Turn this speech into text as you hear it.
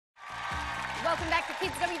welcome back to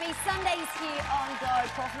Kids WB Sundays here on Go.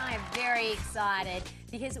 Prof and I are very excited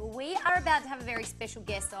because we are about to have a very special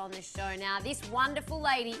guest on the show. Now, this wonderful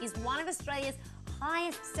lady is one of Australia's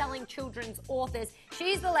highest-selling children's authors.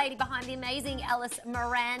 She's the lady behind the amazing Alice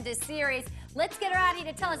Miranda series. Let's get her out here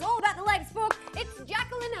to tell us all about the latest book. It's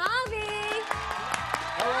Jacqueline Harvey.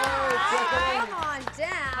 Hello, Jacqueline. Come on down.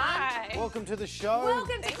 Hi. Welcome to the show.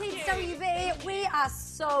 Welcome to Kids WB. We are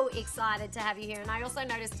so excited to have you here, and I also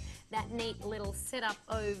noticed that neat little setup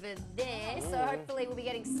over there. So hopefully we'll be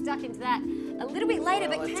getting stuck into that a little bit later.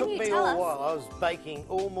 Well, but it can took you me tell all us? a while. I was baking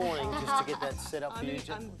all morning just to get that set up for you.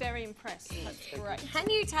 I'm very impressed. That's great. Can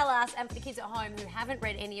you tell us, and for the kids at home who haven't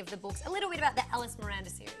read any of the books, a little bit about the Alice Miranda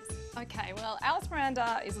series? Okay, well, Alice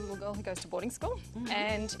Miranda is a little girl who goes to boarding school,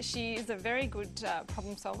 and she is a very good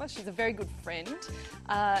problem solver. She's a very good friend.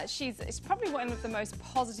 She's probably one of the most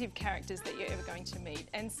positive characters that you're ever going to meet.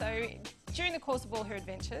 And so during the course of all her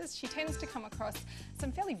adventures, she tends to come across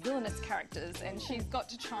some fairly villainous characters, and she's got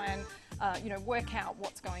to try and work out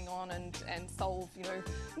what's going on and solve,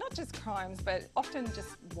 not just crimes, but often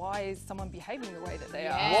just why is someone behaving the way that they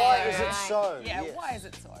are. Why is it so? Yeah, Yes. why is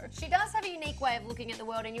it so? She does have a unique way of looking at the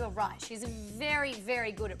world, and you're right. She's very,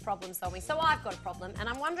 very good at problem solving. So I've got a problem, and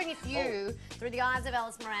I'm wondering if you, through the eyes of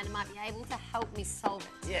Alice Miranda, might be able to help me solve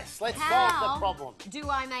it. Yes, let's How solve the problem. do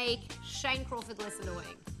I make Shane Crawford less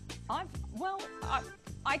annoying?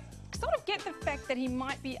 I sort of get the fact that he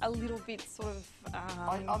might be a little bit sort of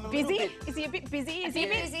I'm a busy. little bit- Is he a bit busy? Is he a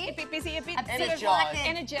bit busy? A bit busy, a bit A bit Energized. like a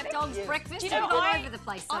energetic. dog's Yes. breakfast. Do you know, all over the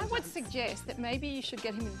place I would sometimes. suggest that maybe you should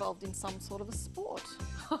get him involved in some sort of a sport.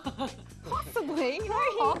 Possibly.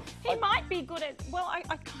 He might be good at, I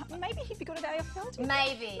can't, maybe he'd be good at AFL. Do you think?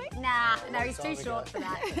 Maybe. Nah, no, he's too short for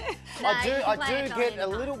that. No, I you can do play get Italian a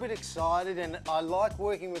little bit excited, and I like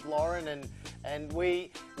working with Lauren, and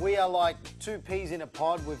we are like two peas in a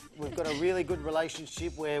pod. We've got a really good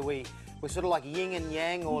relationship where we're sort of like yin and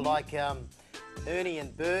yang, or like Ernie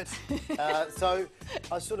and Bert. So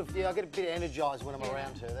I I get a bit energised when I'm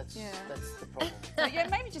around her. That's the problem. So, yeah,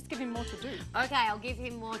 maybe just give him more to do. Okay, I'll give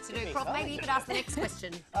him more to do. me Prof, maybe time. you could ask the next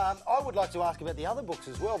question. I would like to ask about the other books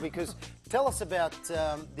as well, because tell us about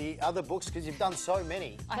the other books, because you've done so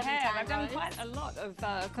many. I have. Clementine I've done Rose. quite a lot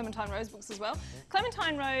of Clementine Rose books as well.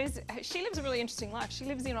 Clementine Rose, she lives a really interesting life. She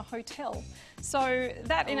lives in a hotel. So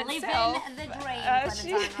that in Living itself... the dream,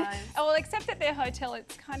 Clementine Rose. Well, except that their hotel,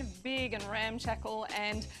 it's kind of big and ramshackle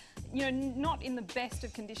and, not in the best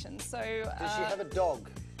of conditions. So... Does she have a dog?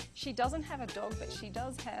 She doesn't have a dog, but she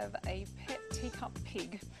does have a pet teacup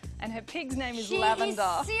pig. And her pig's name is She Lavender.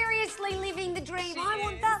 is seriously living the dream. She I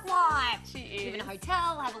want is. that life. She Live in a is.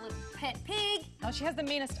 hotel, have a little pet pig. Oh, she has the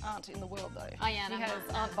meanest aunt in the world, though. Oh, yeah, she no, has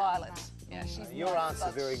no, Aunt no, Violet. no. Yeah, she's Your not aunts are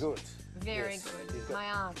such- very good. Very Yes, good. you've got- My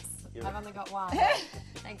aunts. You're I've right. only got one.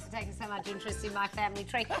 Thanks for taking so much interest in my family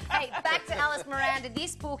tree. Hey, back to Alice Miranda.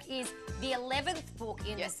 This book is the 11th book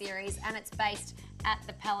in the series, and it's based at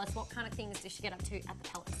the palace. What kind of things does she get up to at the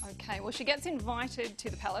palace? Okay, well, she gets invited to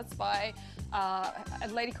the palace by a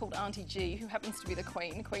lady called Auntie G, who happens to be the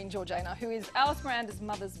Queen, Queen Georgiana, who is Alice Miranda's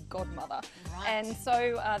mother's godmother. Right. And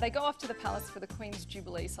so they go off to the palace for the Queen's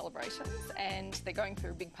Jubilee celebrations, and they're going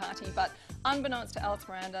through a big party. But unbeknownst to Alice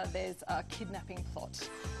Miranda, there's a kidnapping plot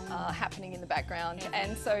happening in the background.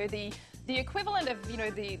 And so the equivalent of,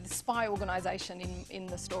 the spy organisation in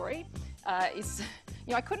the story is...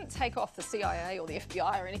 I couldn't take off the CIA or the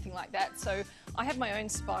FBI or anything like that, so I have my own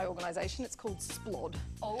spy organisation. It's called SPLOD.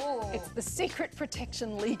 Oh. It's the Secret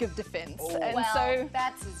Protection League of Defence. And Well, so,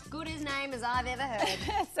 that's as good a name as I've ever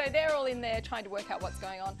heard. so they're all in there trying to work out what's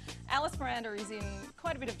going on. Alice Miranda is in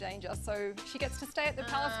quite a bit of danger, so she gets to stay at the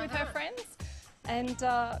palace with her friends. And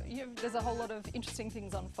there's a whole lot of interesting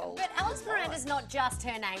things unfold. But Alice Miranda's not just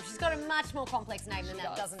her name. She's got a much more complex name than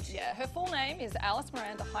that, doesn't she? Yeah, her full name is Alice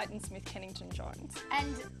Miranda Hyton Smith Kennington Jones.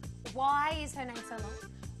 And why is her name so long?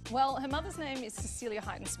 Well, her mother's name is Cecilia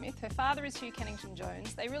Hyton Smith. Her father is Hugh Kennington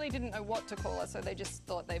Jones. They really didn't know what to call her, so they just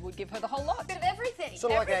thought they would give her the whole lot. Bit of everything.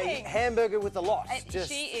 Sort of like a Everything. hamburger with a lot. Just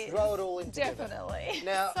she is. throw it all in together. Definitely.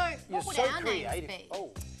 Now, So, you're what would so our names creative. be? Oh.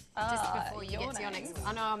 Just before you your get to your names. next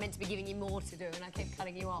one. I know I'm meant to be giving you more to do and I keep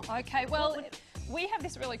cutting you off. Okay, well, we have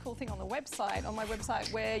this really cool thing on my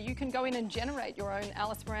website, where you can go in and generate your own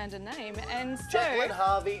Alice Miranda name. And so,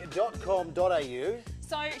 JacquelineHarvey.com.au.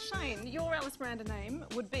 so Shane, your Alice Miranda name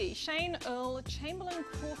would be Shane Earl Chamberlain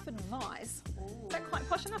Crawford Vyse. Is that quite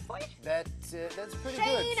posh enough for you? That's pretty good.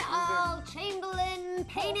 Shane Earl Chamberlain,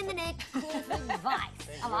 pain in the neck, Crawford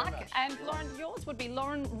Vyse. I like it. And Lauren, yours would be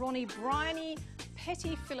Lauren Ronnie Bryony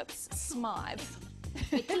Petty Phillips Smythe.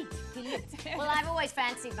 Petite Phillips. Well, I've always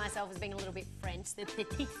fancied myself as being a little bit French. The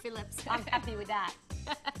Petite Phillips. I'm happy with that.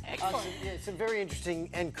 Some very interesting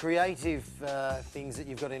and creative things that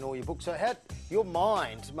you've got in all your books. So your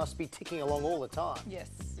mind must be ticking along all the time. Yes,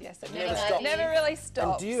 it never stops. never really And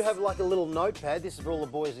stops. do you have like a little notepad? This is for all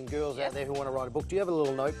the boys and girls out there who want to write a book. Do you have a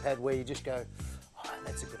little notepad where you just go, oh,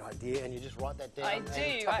 that's a good idea, and you just write that down I and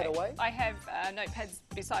do. tuck it away? I have notepads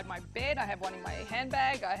beside my bed. I have one in my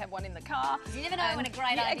handbag. I have one in the car. You never know when a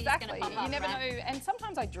great idea is exactly. going to pop up. You never right? know. And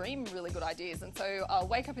sometimes I dream really good ideas, and so I'll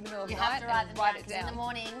wake up in the middle of the You night have to write and them write down, it 'cause down. in the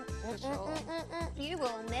morning, you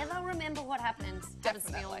will never remember what happens to me all the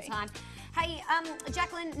Definitely. time. Hey,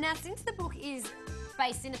 Jacqueline, now since the book is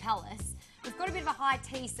based in a palace, we've got a bit of a high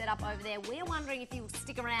tea set up over there. We're wondering if you'll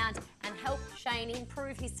stick around and help Shane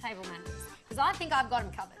improve his table manners. Because I think I've got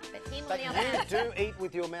him covered, but him on But the other hand... you do eat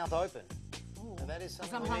with your mouth open. And that is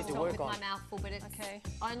something we Sometimes need to talk work with on. my mouth full, but it's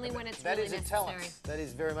only when it's That really is a necessary. talent. That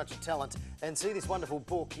is very much a talent. And see this wonderful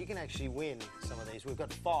book, you can actually win some of these. We've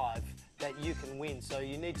got 5 that you can win. So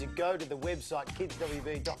you need to go to the website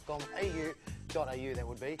kidswb.com.au, that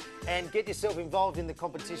would be, and get yourself involved in the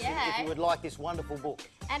competition if you would like this wonderful book.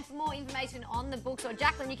 And for more information on the books, or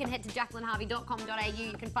Jacqueline, you can head to jacquelineharvey.com.au.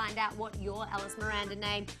 You can find out what your Alice Miranda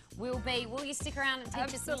name will be. Will you stick around and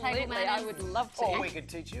teach us some table Absolutely, manners? I would love to. Or we could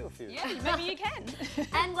teach you a few. Yeah, maybe you can.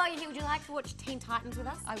 And while you're here, would you like to watch Teen Titans with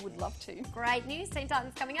us? I would love to. Great news. Teen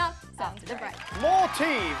Titans coming up after the break. More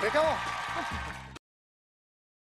tea, Vicar.